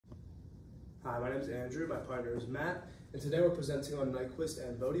Hi, my name is Andrew, my partner is Matt, and today we're presenting on Nyquist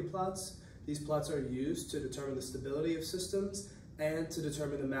and Bode plots. These plots are used to determine the stability of systems and to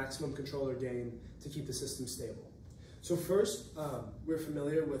determine the maximum controller gain to keep the system stable. So first, we're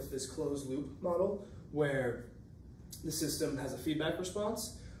familiar with this closed loop model where the system has a feedback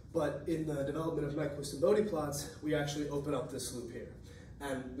response, but in the development of Nyquist and Bode plots, we actually open up this loop here.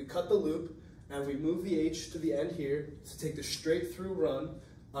 And we cut the loop and we move the H to the end here to take the straight through run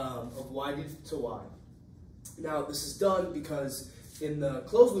of y to y. Now this is done because in the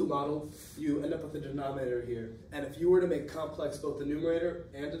closed loop model, you end up with the denominator here. And if you were to make complex both the numerator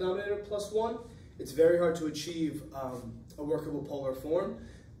and denominator plus 1, it's very hard to achieve a workable polar form,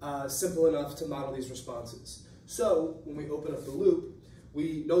 simple enough to model these responses. So when we open up the loop,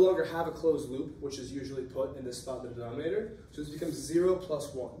 we no longer have a closed loop, which is usually put in this spot in the denominator. So this becomes 0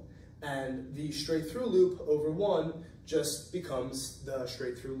 plus 1. And the straight through loop over 1 just becomes the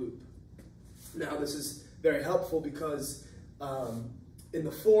straight through loop. Now this is very helpful because in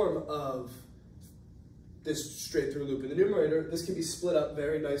the form of this straight through loop in the numerator, this can be split up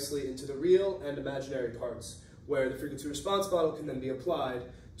very nicely into the real and imaginary parts, where the frequency response model can then be applied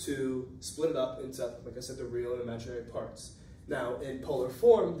to split it up into, like I said, the real and imaginary parts. Now in polar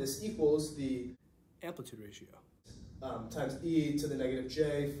form, this equals the amplitude ratio times e to the negative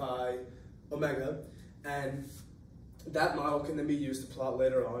j phi omega, and that model can then be used to plot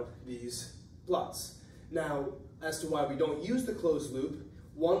later on these plots. Now, as to why we don't use the closed loop,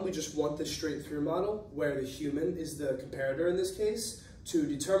 one, we just want this straight through model where the human is the comparator in this case to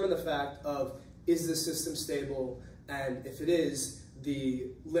determine the fact of is the system stable, and if it is,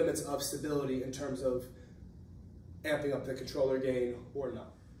 the limits of stability in terms of amping up the controller gain or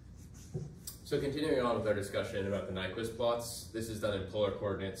not. So continuing on with our discussion about the Nyquist plots, this is done in polar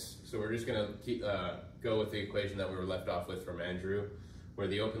coordinates. So we're just going to go with the equation that we were left off with from Andrew, where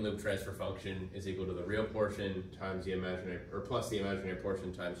the open loop transfer function is equal to the real portion times the imaginary, or plus the imaginary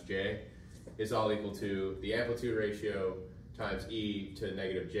portion times j, is all equal to the amplitude ratio times e to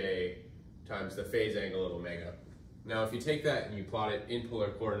negative j times the phase angle of omega. Now if you take that and you plot it in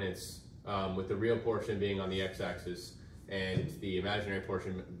polar coordinates with the real portion being on the x-axis and the imaginary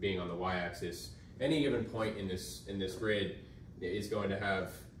portion being on the y-axis, any given point in this grid is going to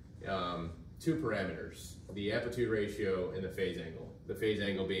have two parameters, the amplitude ratio and the phase angle. The phase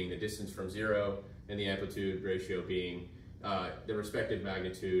angle being the distance from 0 and the amplitude ratio being the respective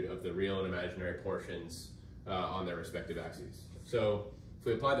magnitude of the real and imaginary portions on their respective axes. So if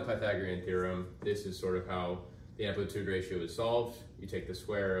we apply the Pythagorean theorem, this is sort of how the amplitude ratio is solved. You take the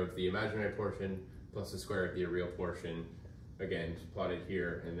square of the imaginary portion plus the square of the real portion, again plotted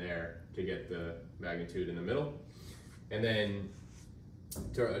here and there to get the magnitude in the middle. And then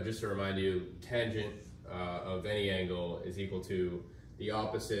just to remind you, tangent of any angle is equal to the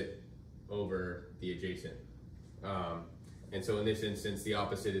opposite over the adjacent. And so in this instance, the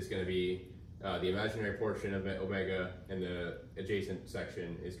opposite is going to be the imaginary portion of omega, and the adjacent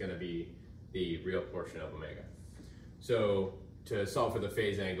section is going to be the real portion of omega. So to solve for the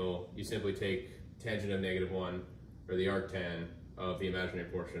phase angle, you simply take tangent of -1, or the arctan of the imaginary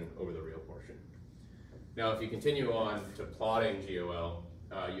portion over the real portion. Now if you continue on to plotting GOL,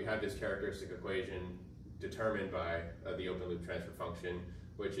 you have this characteristic equation determined by the open loop transfer function,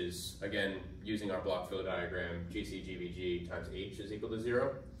 which is, again, using our block flow diagram, GC/GVG times H is equal to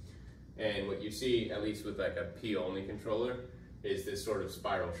 0. And what you see, at least with like a P only controller, is this sort of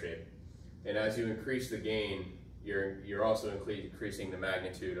spiral shape. And as you increase the gain, you're also increasing the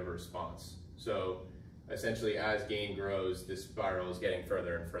magnitude of a response. So essentially, as gain grows, this spiral is getting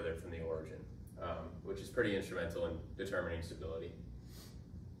further and further from the origin, which is pretty instrumental in determining stability.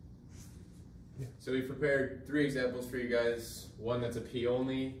 So we've prepared 3 examples for you guys. One that's a P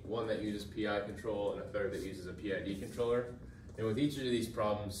only, one that uses PI control, and a third that uses a PID controller. And with each of these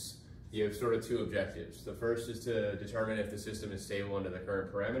problems, you have sort of 2 objectives. The first is to determine if the system is stable under the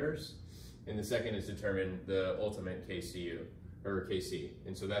current parameters, and the second is determine the ultimate KCU, or KC.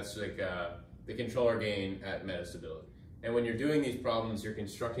 And so that's like the controller gain at metastability. And when you're doing these problems, you're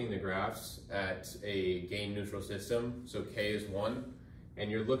constructing the graphs at a gain neutral system, so K is 1, and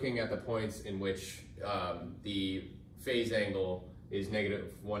you're looking at the points in which the phase angle is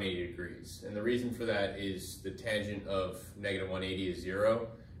 -180 degrees. And the reason for that is the tangent of -180 is 0,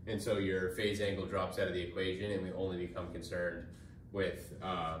 and so your phase angle drops out of the equation, and we only become concerned with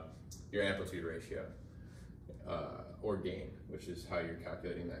your amplitude ratio, or gain, which is how you're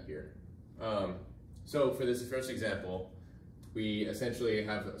calculating that here. So for this first example, we essentially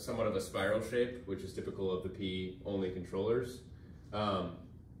have somewhat of a spiral shape, which is typical of the P only controllers.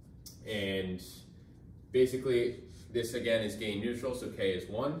 And basically this again is gain neutral, so K is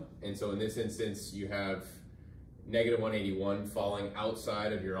 1. And so in this instance, you have -181 falling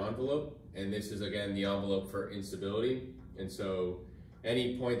outside of your envelope. And this is again the envelope for instability. And so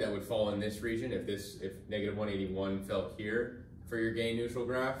any point that would fall in this region, if -181 fell here for your gain neutral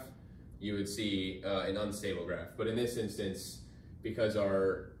graph, you would see an unstable graph. But in this instance, because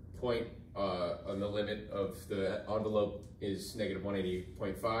our point on the limit of the envelope is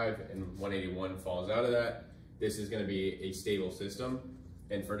 -180.5 and 181 falls out of that, this is going to be a stable system.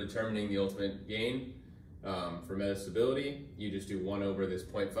 And for determining the ultimate gain for metastability, you just do 1 over this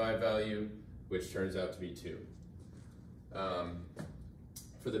 0.5 value, which turns out to be 2.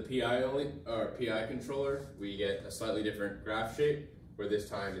 For the PI controller, we get a slightly different graph shape, where this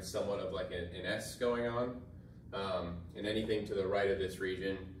time it's somewhat of like an S going on. And anything to the right of this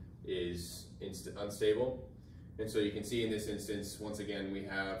region is unstable. And so you can see in this instance, once again, we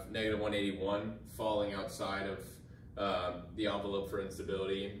have -181 falling outside of the envelope for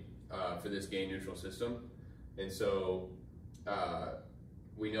instability for this gain neutral system. And so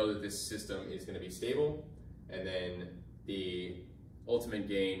we know that this system is going to be stable, and then the ultimate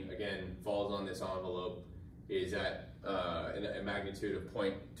gain, again, falls on this envelope, is at a magnitude of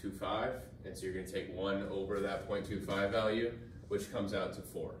 0.25, and so you're going to take 1 over that 0.25 value, which comes out to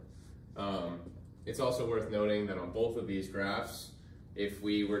 4. It's also worth noting that on both of these graphs, if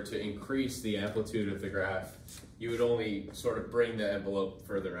we were to increase the amplitude of the graph, you would only sort of bring the envelope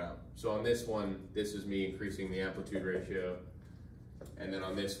further out. So on this one, this is me increasing the amplitude ratio, and then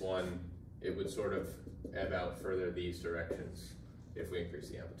on this one, it would sort of ebb out further these directions if we increase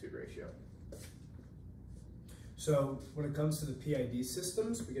the amplitude ratio. So when it comes to the PID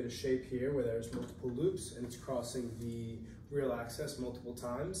systems, we get a shape here where there's multiple loops and it's crossing the real axis multiple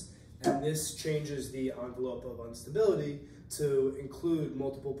times. And this changes the envelope of instability to include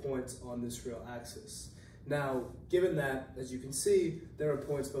multiple points on this real axis. Now, given that, as you can see, there are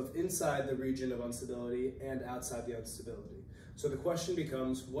points both inside the region of instability and outside the instability. So the question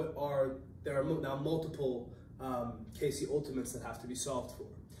becomes, there are now multiple KC ultimates that have to be solved for.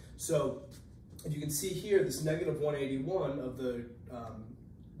 So if you can see here, this -181 of the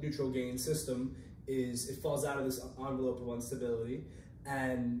neutral gain system it falls out of this envelope of instability,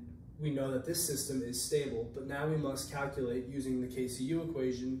 and we know that this system is stable, but now we must calculate using the KCU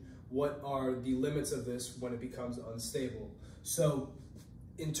equation what are the limits of this when it becomes unstable. So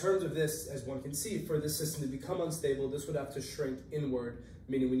in terms of this, as one can see, for this system to become unstable, this would have to shrink inward,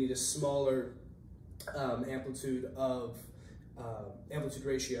 meaning we need a smaller amplitude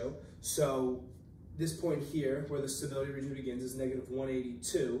ratio. So this point here, where the stability region begins, is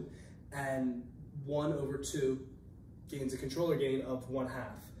 -182, and 1 over 2 gains a controller gain of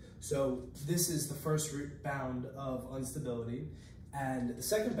 1/2. So this is the first bound of instability, and the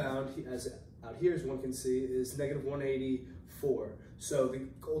second bound, as out here as one can see, is -184. So the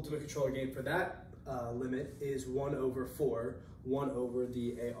ultimate controller gain for that limit is 1 over 4, 1 over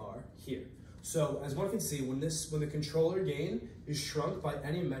the AR here. So as one can see, when the controller gain is shrunk by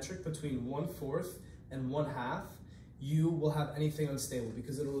any metric between 1/4 and 1/2, you will have anything unstable,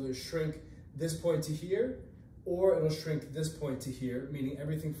 because it'll either shrink this point to here, or it'll shrink this point to here, meaning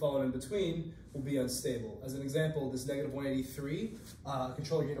everything falling in between will be unstable. As an example, this -183,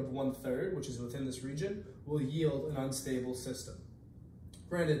 controller gain of 1/3, which is within this region, will yield an unstable system.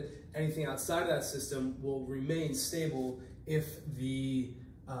 Granted, anything outside of that system will remain stable if the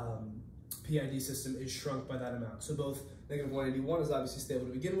PID system is shrunk by that amount. So both -181 is obviously stable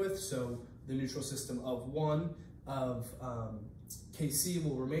to begin with, so the neutral system of 1 of KC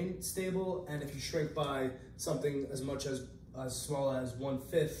will remain stable, and if you shrink by something as small as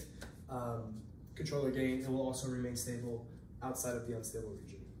 1/5 controller gain, it will also remain stable outside of the unstable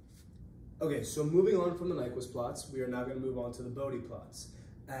region. Okay, so moving on from the Nyquist plots, we are now going to move on to the Bode plots.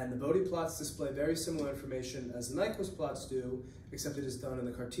 And the Bode plots display very similar information as the Nyquist plots do, except it is done in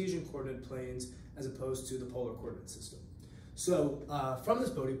the Cartesian coordinate planes as opposed to the polar coordinate system. So from this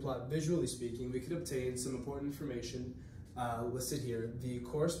Bode plot, visually speaking, we could obtain some important information listed here: the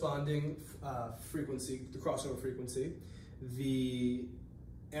corresponding frequency, the crossover frequency, the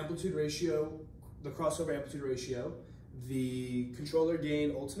amplitude ratio, the crossover amplitude ratio, the controller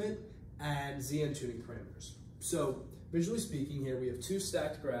gain ultimate, and ZN tuning parameters. So visually speaking here, we have two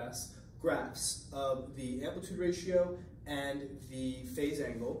stacked graphs of the amplitude ratio and the phase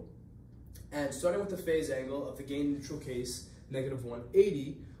angle. And starting with the phase angle of the gain neutral case,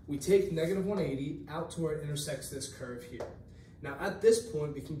 -180, we take -180 out to where it intersects this curve here. Now at this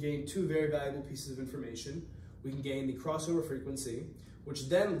point, we can gain two very valuable pieces of information. We can gain the crossover frequency, which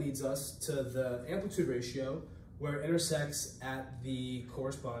then leads us to the amplitude ratio, where it intersects at the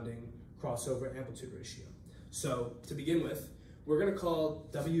corresponding crossover amplitude ratio. So to begin with, we're going to call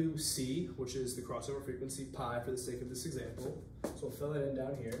WC, which is the crossover frequency, pi for the sake of this example. So we'll fill it in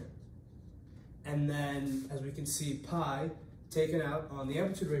down here. And then, as we can see, pi taken out on the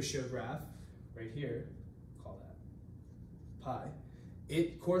amplitude ratio graph, right here, call that pi,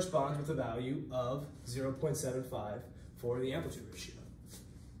 it corresponds with a value of 0.75 for the amplitude ratio.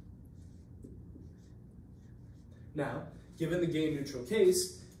 Now, given the gain neutral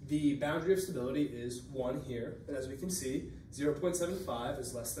case, the boundary of stability is 1 here, and as we can see, 0.75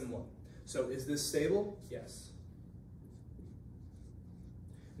 is less than 1. So is this stable? Yes.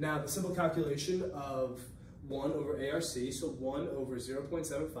 Now, the simple calculation of 1 over ARC, so 1 over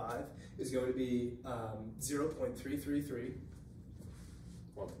 0.75 is going to be 0.333.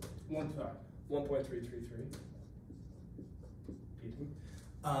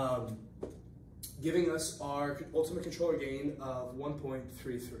 1.333. Giving us our ultimate controller gain of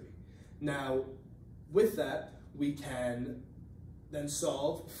 1.33. Now, with that, we can then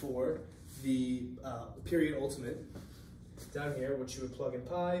solve for the period ultimate down here, which you would plug in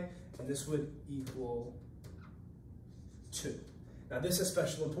pi, and this would equal 2. Now, this has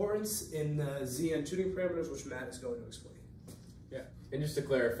special importance in the ZN tuning parameters, which Matt is going to explain. Yeah, and just to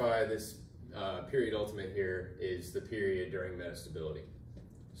clarify, this period ultimate here is the period during metastability.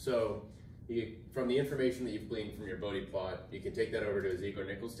 So, from the information that you've gleaned from your Bode plot, you can take that over to a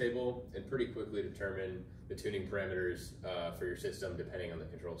Ziegler-Nichols table and pretty quickly determine the tuning parameters for your system depending on the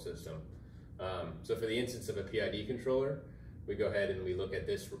control system. So for the instance of a PID controller, we go ahead and we look at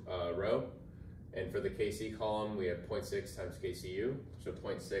this row, and for the KC column, we have 0.6 times KCU, so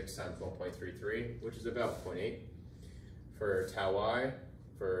 0.6 times 1.33, which is about 0.8. For tau I,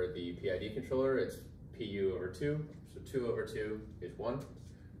 for the PID controller, it's PU over 2, so 2 over 2 is 1.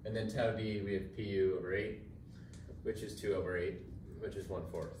 And then tau D, we have PU over 8, which is 2 over 8, which is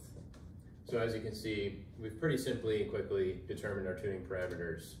 1/4. So as you can see, we've pretty simply and quickly determined our tuning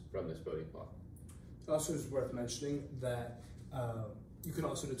parameters from this Bode plot. Also, it's worth mentioning that you can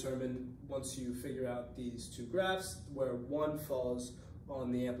also determine, once you figure out these two graphs, where one falls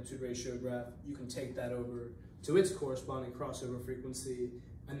on the amplitude ratio graph, you can take that over to its corresponding crossover frequency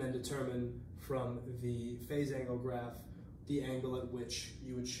and then determine from the phase angle graph the angle at which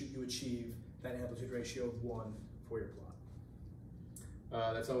you achieve that amplitude ratio of 1 for your plot.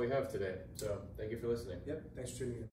 That's all we have today, so thank you for listening. Yep, thanks for tuning in.